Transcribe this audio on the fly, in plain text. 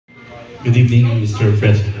Good evening, Mr.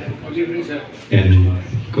 President. Good evening, sir. And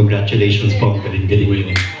congratulations po. Galing-galing mo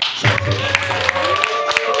yung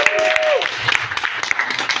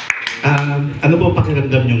ano po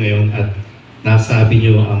pakiramdam nyo ngayon at nasabi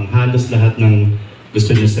nyo ang halos lahat ng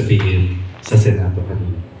gusto nyo sabihin sa Senado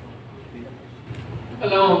kanina?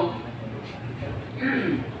 Alam mo,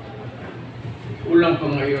 ulang pa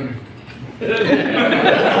ngayon.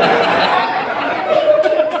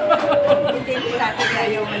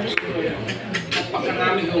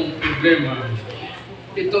 Napakarami kong problema.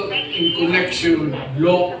 Ito in connection,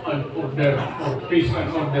 law and order, or peace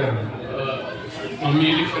and order.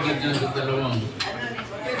 Mamili ka na dyan sa dalawang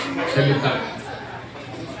salita.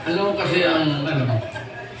 Alam mo kasi ang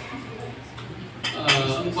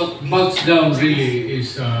what bogs down really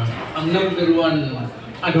is ang number one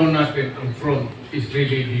natin on front is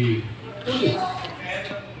really the police.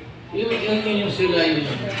 Yun sila yung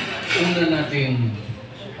una nating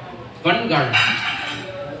vanguard.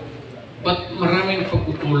 But maraming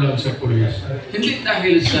pagkukulang sa police. Hindi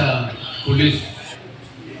dahil sa police,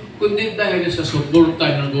 kundi dahil sa suporta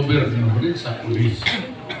ng gobyerno rin sa police.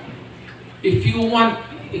 If you want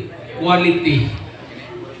equality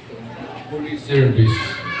police service,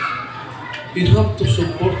 you have to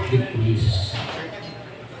support the police.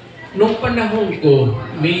 Noong panahon ko,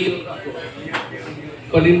 may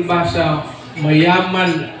palimbasa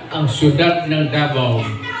mayaman ang syudad ng Davao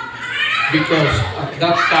because at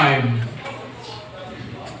that time,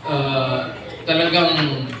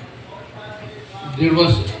 talagang there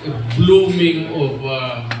was a blooming of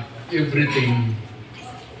everything.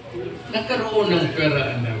 Nagkaroon ng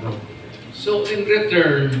pera ang Davao. So in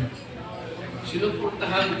return,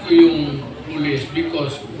 sinuportahan ko yung police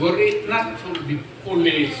because were it not for the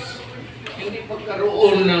police, hindi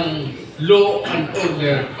magkaroon ng law and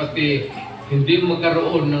order, pati hindi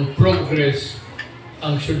magkaroon ng progress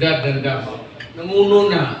ang syudad ng Davao.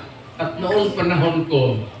 Namuno na, at noong panahon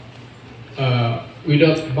ko,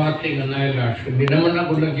 without batting an eyelash, hindi naman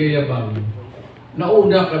ako nagyayabang,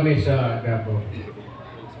 nauna kami sa Davao.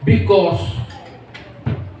 Because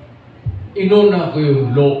inuna ko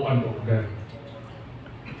yung law and order.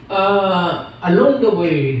 Along the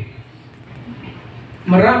way,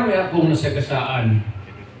 marami akong nasagasaan.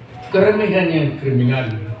 Karamihan yung kriminal.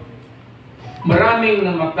 Maraming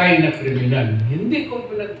namatay na kriminal. Hindi ko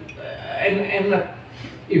I'm not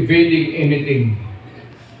evading anything.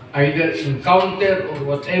 Either encounter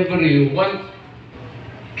or whatever you want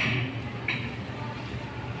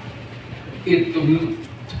it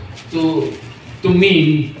to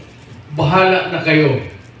mean, bahala na kayo.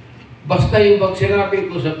 Basta yung pag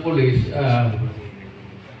sinabi ko sa police,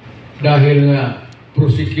 dahil nga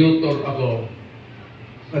prosecutor ako,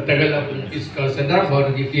 matagal akong fiscal sa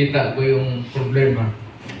Davao, nakikita ko yung problema.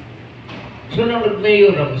 So nang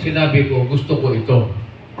nag-mayor ako, sinabi ko, gusto ko ito.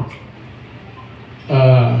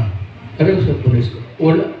 Sabi ko sa police ko,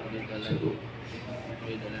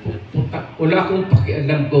 wala akong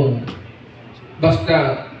pakialam kung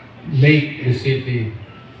basta make the city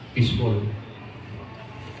peaceful.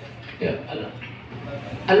 Yeah,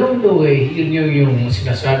 along the way, yun yung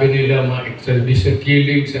sinasabi nila mga extradition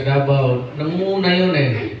killing sa Davao. Nanguna yun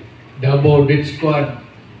Davao Death Squad.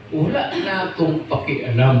 Wala na akong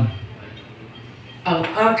pakialam. Ang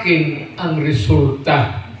akin ang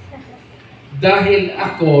resulta. Dahil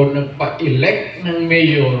ako nagpa-elect ng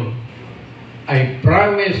mayor, I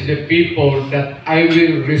promise the people that I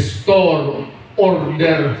will restore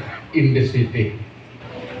order in the city.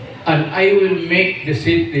 And I will make the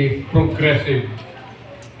city progressive.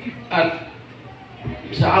 At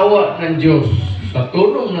sa awa ng Diyos, sa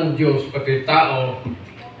tulong ng Diyos, pati tao,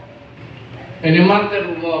 in a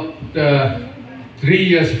matter of 3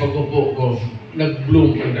 years pag-upo ko,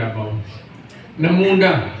 nag-bloom ang Davao.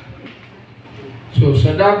 Namuna. So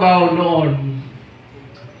sa Davao noon,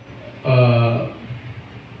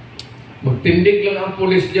 magtindig lang ang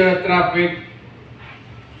pulis dyan, traffic,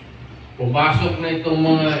 pumasok na itong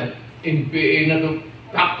mga NPA na ito,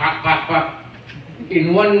 pak.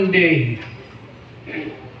 In one day,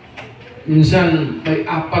 minsan may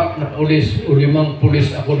 4 na pulis o 5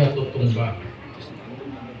 pulis ako natutumba.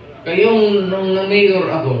 Kayong nung na-mayor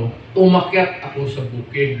ako, umakyat ako sa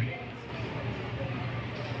bukid.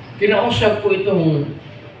 Kinausap ko itong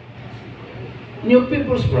New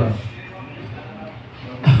People's Front.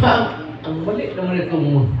 Ang mali naman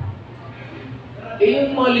itong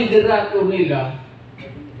yung mga liderato nila,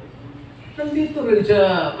 nandito rin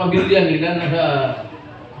sa pamilya nila, nasa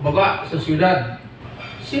baba sa siyudad.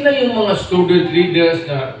 Sila yung mga student leaders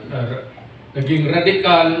na naging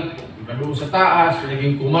radical, doon sa taas,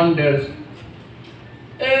 naging commanders.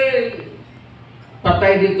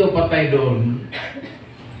 patay dito, patay doon.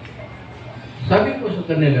 Sabi ko sa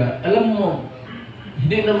kanila, alam mo,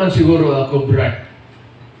 hindi naman siguro ako bright.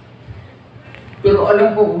 Pero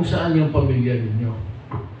alam ko kung saan yung pamilya ninyo.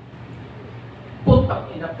 Putang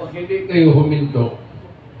ina, pag hindi kayo huminto,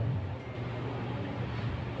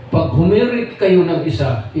 pag humirit kayo ng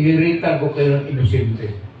isa, iirita ko kayo ng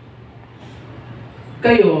inosente.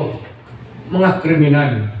 Kayo, mga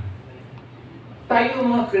kriminal. Tayo,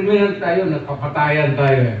 mga kriminal tayo, nagpapatayan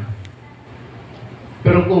tayo.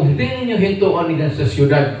 Pero kung hindi ninyo hintuan nila sa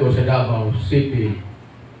siyudad ko, sa Davao City,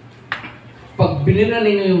 pag binila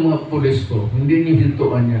ninyo yung mga pulis ko, hindi ninyo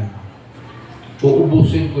hintuan yan.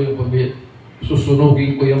 Uubusin ko yung pamilya.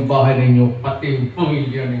 Susunugin ko yung bahay ninyo, pati yung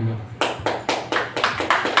pamilya ninyo.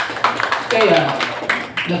 Kaya,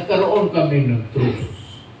 nagkaroon kami ng truce.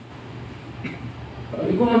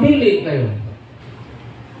 Kung mamili kayo,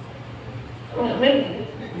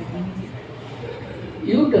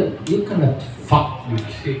 you cannot fuck with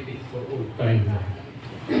city for all time.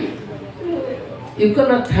 You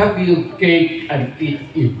cannot have your cake and eat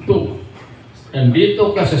it too.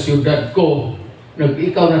 Nandito ka sa siyudad ko,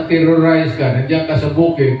 ikaw na-terrorize ka, nandiyan ka sa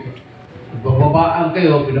bukid, bababaan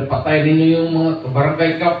kayo, pinapatay ninyo yung mga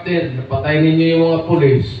barangay captain, pinapatay ninyo yung mga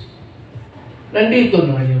pulis. Nandito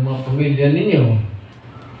naman yung mga pamilya ninyo.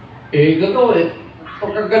 Eh, gagawin,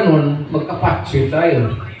 pagka ganun, mag-apache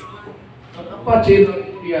tayo. Mag-apache,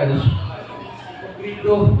 yan.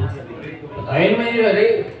 Dito, patayin mo yun,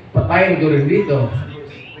 patayin ko rin dito.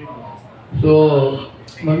 So,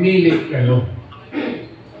 mamili kayo.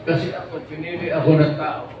 Kasi ako, pinili ako ng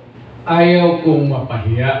tao. Ayaw kong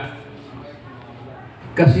mapahiya.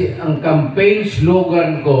 Kasi ang campaign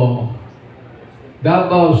slogan ko,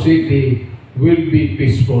 Davao City will be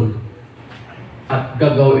peaceful. At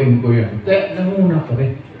gagawin ko yan. Kaya namuna ko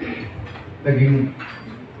rin. Naging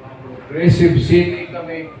progressive city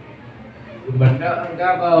kami. Gumanda ang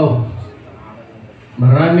Davao.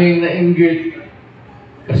 Maraming nainggit.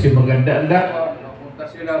 Kasi maganda ang Davao. Napunta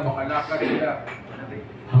sila, makalakad sila.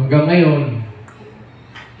 Hanggang ngayon,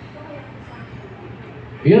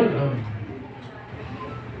 yun.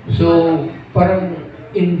 So, parang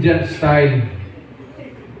Indian style.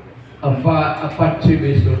 Apache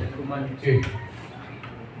beso, Comanche.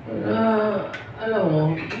 Alam mo,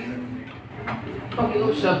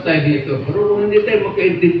 pag-iusap tayo dito, pero kung hindi tayo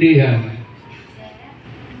magkaintindihan,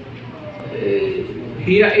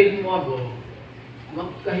 hiyain mo ako,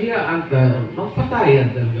 magkahiyaan ka,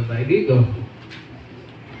 magpatayan talaga tayo dito.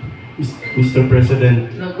 Mr. President,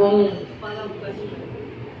 Na kung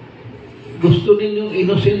gusto ninyong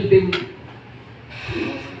innocent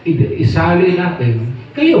isali natin,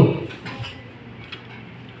 kayo.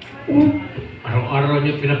 Araw-araw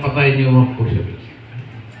niyo pinapatay niyo mga puso.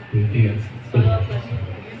 yes.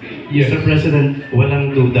 Mr. President,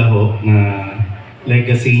 walang duda ho na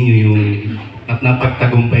legacy niyo yung at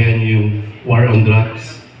napagtagumpayan niyo yung war on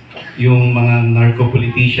drugs, yung mga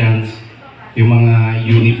narco-politicians, yung mga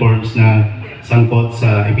uniforms na sangkot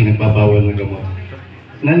sa ipinagbabawal na gamot.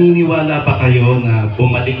 Naniniwala pa kayo na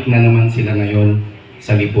bumalik na naman sila ngayon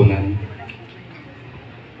sa lipunan?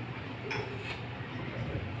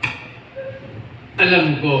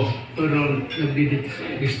 Alam ko, pero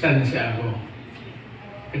nagdidistansya ako.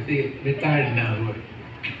 Kasi retired na ako.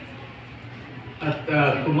 At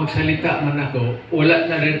kung magsalita man ako, wala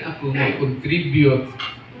na rin ako mag-contribute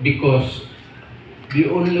because the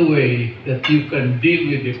only way that you can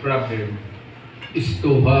deal with the problem is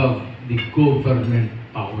to have the government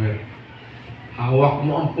power. Hawak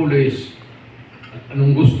mo ang pulis at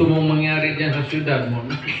anong gusto mong mangyari dyan sa syudad mo,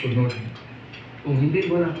 nasusunod. Kung hindi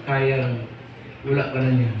mo na kaya, wala ka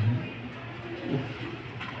na niyan.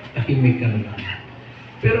 Tahimik ka na lang.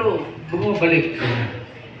 Pero bumabalik ka na.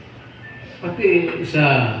 Pati sa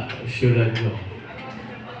syudad mo.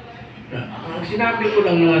 Ang sinabi ko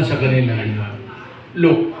lang naman sa kanila na,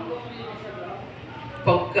 look,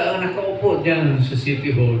 pagka nakaupo dyan sa City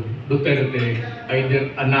Hall, DUTERTE, either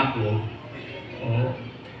anak ko,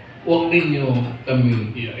 huwag ninyo kami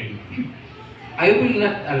iyain. I will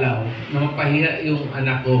not allow na mapahiya yung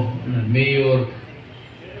anak ko na mayor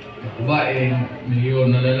na babae, mayor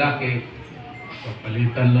na lalaki,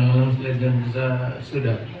 papalitan lang naman sila dyan sa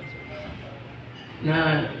syudad,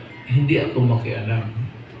 na hindi ako makialam.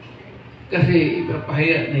 Kasi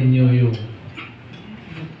ipapahiya ninyo yung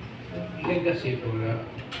legacy ko na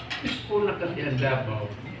peaceful na kasi ang Davao.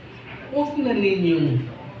 Huwag na ninyong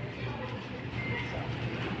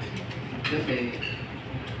kasi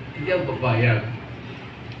hindi ang papayag.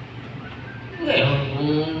 Ngayon,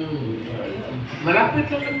 malapit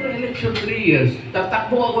na naman election 3 years.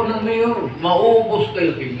 Tatakbo ako ng mayor. Maubos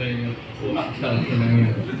kayo kay mayor. Saan ko na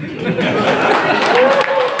yun?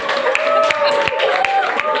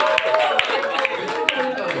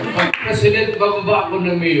 Pag president, bababa ako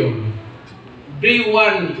ng mayor. Day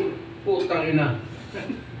 1, putang ina.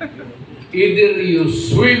 Either you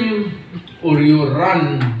swim or you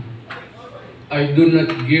run. I do not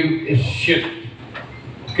give a shit.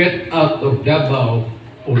 Get out of Davao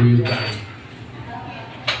or you die.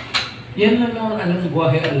 Yan na lang ang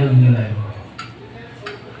buhay alam nila.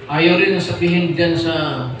 Ayaw rin na sabihin dyan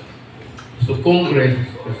sa Congress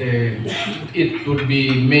kasi it would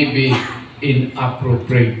be maybe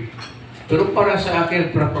inappropriate. Pero para sa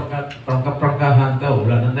akin, prangka-prangkahan ka.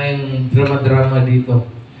 Wala na tayong drama-drama dito.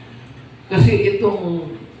 Kasi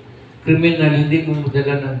itong kriminal, hindi mo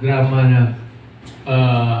madala ng drama na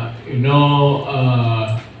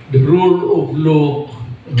the rule of law.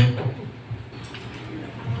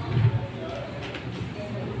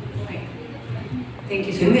 Thank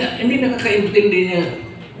you, sir. Hindi nakakaintindi niya.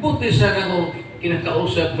 Buti sana kung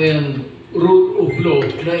kinakausap mo yung rule of law,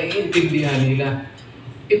 naiintindihan nila.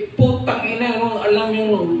 Putang ina, alam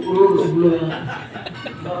yung rule of law.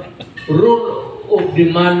 Rule of the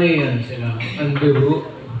money yan sila. And the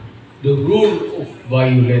rule of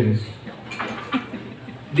violence.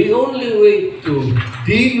 The only way to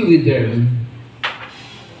deal with them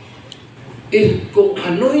is kung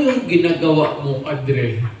ano yung ginagawa mo,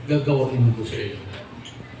 Adre, gagawain ko sa iyo.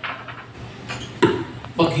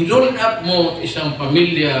 Pag hinuln up mo isang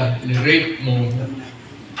pamilya, ni-rape mo,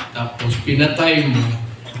 tapos pinatay mo,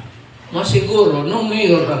 masiguro, nung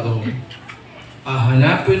mayor ako,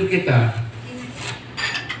 hahanapin kita,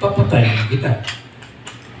 papatayin kita.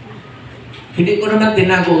 Hindi ko naman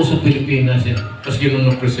tinago sa Pilipinas yan. Paski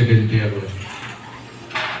nung presidente ako.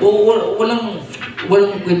 Walang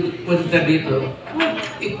kwenta dito.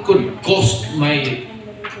 It could cost my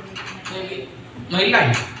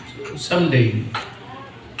life someday.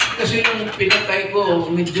 Kasi nung pinatay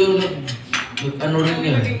ko, medyo ano rin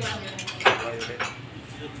yan.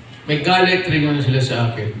 May galit rin yun sila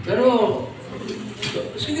sa akin. Pero,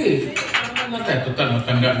 sige,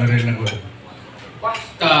 matanda na rin ako.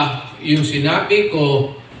 Basta, yung sinabi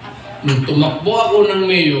ko, nung tumakbo ako ng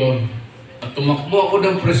mayor, at tumakbo ako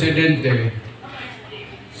ng presidente,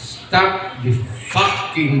 stop the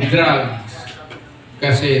fucking drugs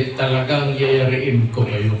kasi talagang yayariin ko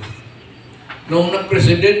kayo. Nung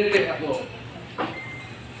nag-presidente ako,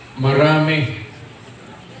 marami.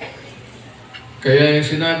 Kaya yung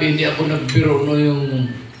sinabi, hindi ako nagbiro no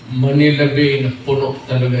yung Manila Bay na puno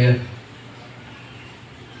talaga yan.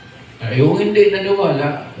 Yung hindi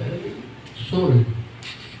naniwala, sorry.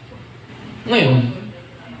 Ngayon,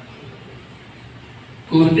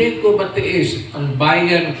 kung hindi ko matiis ang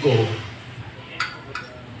bayan ko,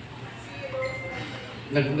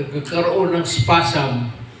 nagkaroon ng spasm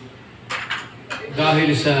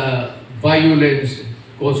dahil sa violence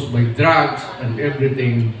caused by drugs and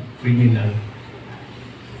everything criminal.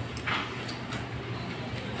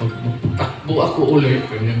 Pag magtakbo ako ulit,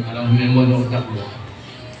 kanya alam niyo mo nung takbo.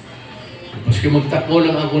 Maski magtakbo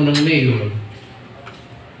lang ako ng mayor,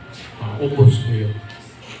 ubos ko yun.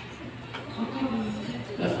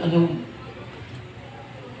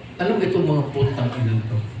 Alam mo itong mga putang inan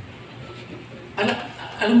to?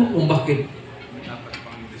 Alam mo kung bakit?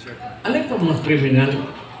 Alam ka mga kriminal?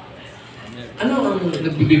 Ano ang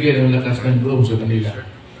nagbibigay ng lakas ng loob sa kanila?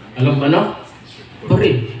 Alam ba no?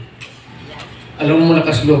 Baril. Alam mo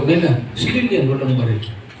lakas loob nila? Silin yan, walang baril.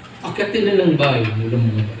 Akitin nila ng bahay, walang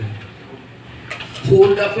mga baril.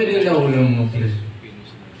 Hold up nila, walang mga baril.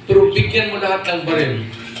 Pero bigyan mo lahat ng baril.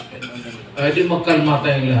 Ay di magkalma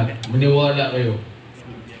tayong lahat. Maniwala kayo.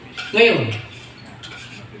 Ngayon,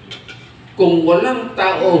 kung walang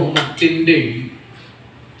tao magtindig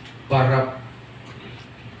para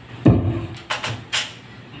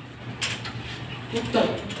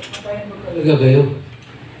kaya mo talaga kayo.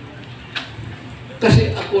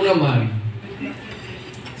 Kasi ako naman,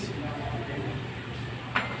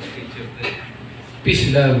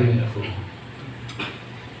 peace loving ako.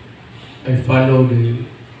 I follow the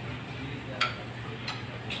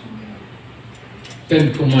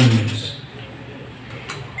 10 Commandments.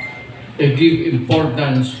 I give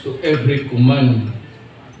importance to every command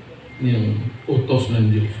yung utos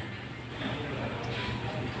ng Diyos.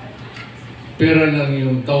 Pero lang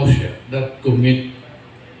yung tausya that commit.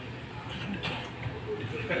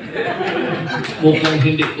 Mukhang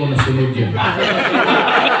hindi ko nasunod yan.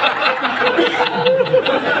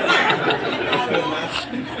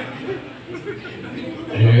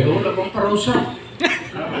 Wala bang parusa?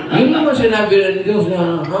 Hindi naman sinabi ng Diyos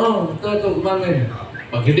na, ito, kumamin.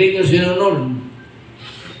 Pag hindi nyo sinunod,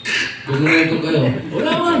 ito kayo.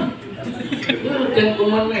 Wala man. Ten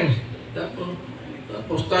Commandments.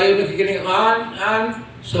 Tapos tayo nakikinig,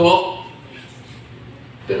 so,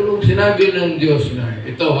 pero kung sinabi ng Diyos na,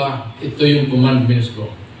 ito yung commandments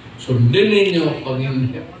ko. Sundin ninyo pag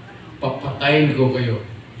papatayin ko kayo.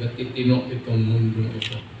 Gatitino itong mundo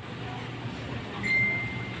ito.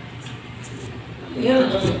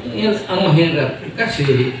 Yan ang mahirap. Kasi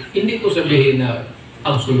hindi ko sabihin na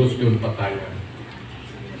ang solusyon patayan.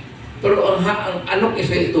 Pero anong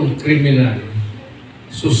isa itong criminal?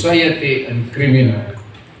 Society and criminal.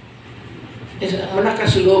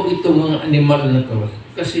 Manakasulog itong mga animal na to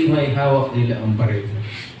kasi may hawak nila ang baril.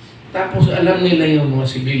 Tapos alam nila yung mga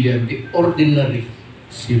civilian, the ordinary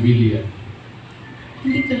civilian.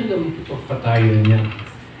 Hindi talaga magpapatayan niya.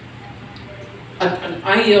 At ang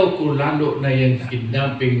ayaw ko lalo na yung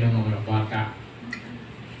kidnapping ng mga bata.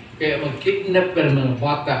 Kaya mag-kidnap ka ng mga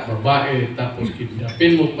bata, babae, tapos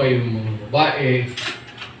kidnapin mo pa yung mga babae,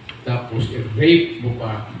 tapos i-rape mo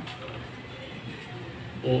pa,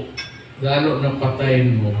 o lalo na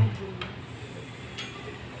patayin mo.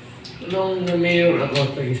 Nung mayor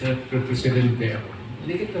ako, isa presidente ako,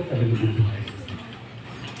 hindi kita talaga bubuhay.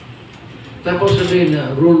 Tapos sabihin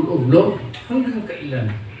na rule of law, hanggang kailan?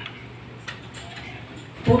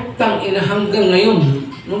 Putang ina, hanggang ngayon,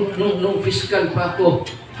 nung fiscal pa ako,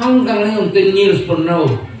 hanggang ngayon, 10 years from now,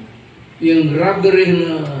 yung robbery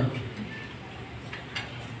na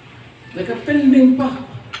nakapending pa.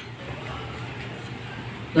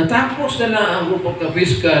 Natapos na lang ako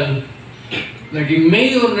pagka-fiscal, naging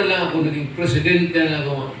mayor na lang ako, naging presidente na lang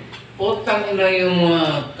ako. Putang ina yung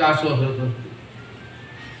kaso.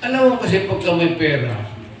 Alam mo kasi pagka may pera,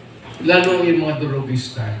 lalo yung mga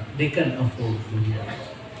drogista, they can afford to do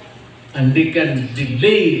it. And they can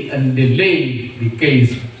delay and delay the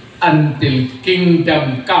case until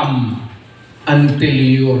kingdom come, until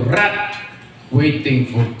you rot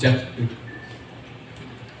waiting for justice.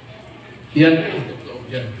 Yan ang totoo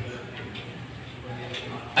dyan.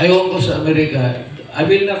 Ayaw ko sa Amerika, I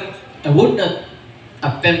would not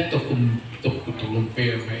attempt to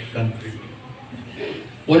compare my country.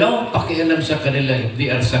 Wala akong pakialam sa kanila if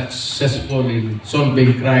they are successful in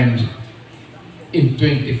solving crimes in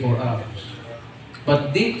 24 hours.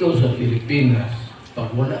 But dito sa Pilipinas,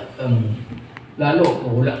 pag wala kang, lalo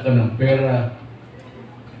kung wala ka ng pera,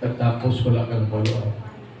 at tapos wala kang follow-up.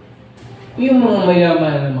 Yung mga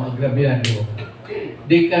mayaman na mga grabyado,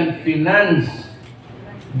 they can finance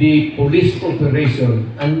the police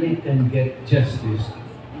operation and they can get justice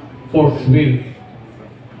forthwith,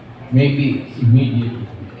 maybe immediately.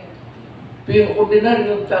 Pero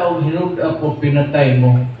ordinaryong tao, hinood up o pinatay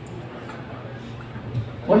mo,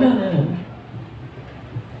 wala na yan.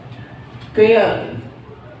 Kaya,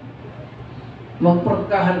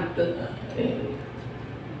 magprangkahan,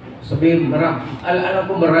 sabihin, alam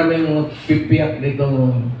ko maraming mga pipiyak dito.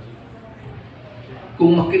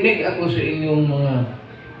 Kung makinig ako sa inyong mga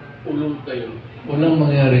ulong kayo, walang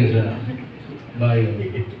mangyari sa bayan.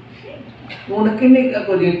 Kung nakinig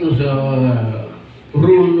ako dito sa mga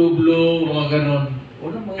rule of law, mga ganon,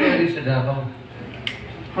 walang mangyari sa Davao.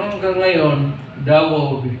 Hanggang ngayon,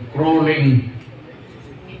 Davao will be crawling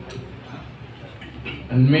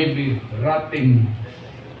and maybe rotting.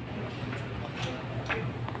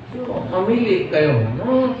 So, mamili kayo.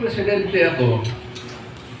 No, presidente ako.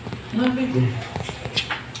 Nabi ko.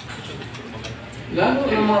 Lalo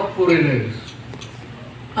ng mga foreigners.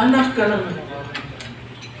 Anak ka lang.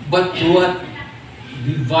 But what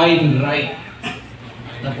divine right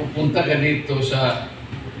na pupunta ka dito sa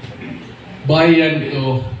bayan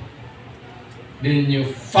ko, then you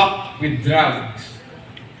fuck with drugs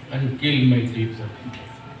and kill my people.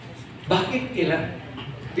 Bakit kila?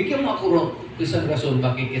 Bigyan mo ako isang rason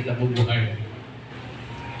bakit kita bubuhay.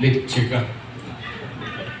 Let's ka.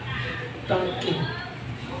 Tangin.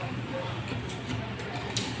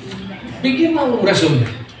 Bigyan mo akong rason.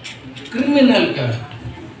 Kriminal ka.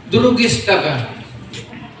 Drugista ka.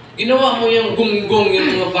 Ginawa mo yung gunggong yung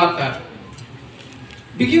mga bata.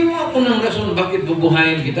 Bigyan mo ako ng rason bakit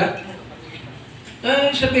bubuhayin kita.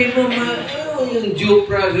 Ay, sabihin mo, yung due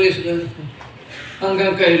process,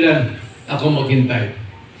 hanggang kailan ako maghintay.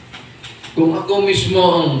 Kung ako mismo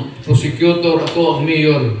ang prosecutor, ako ang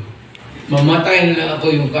mayor, mamatay na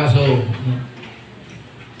ako yung kaso.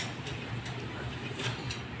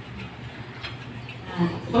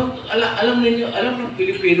 Alam ninyo, alam ng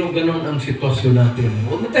Pilipino, ganun ang sitwasyon natin.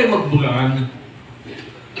 Huwag na tayo magbulahan.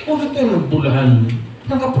 Huwag na tayo magbulahan.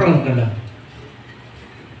 Nakaprang ka lang.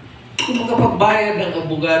 Kung makapagbayad ng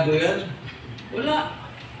abogado yan, wala.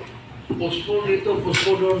 postpone dito,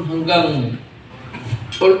 postpone doon, hanggang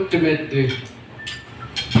ultimately,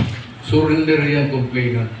 surrender yung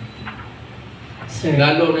complainant. Sir,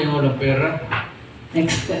 Lalo na yung walang pera.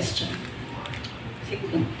 next question.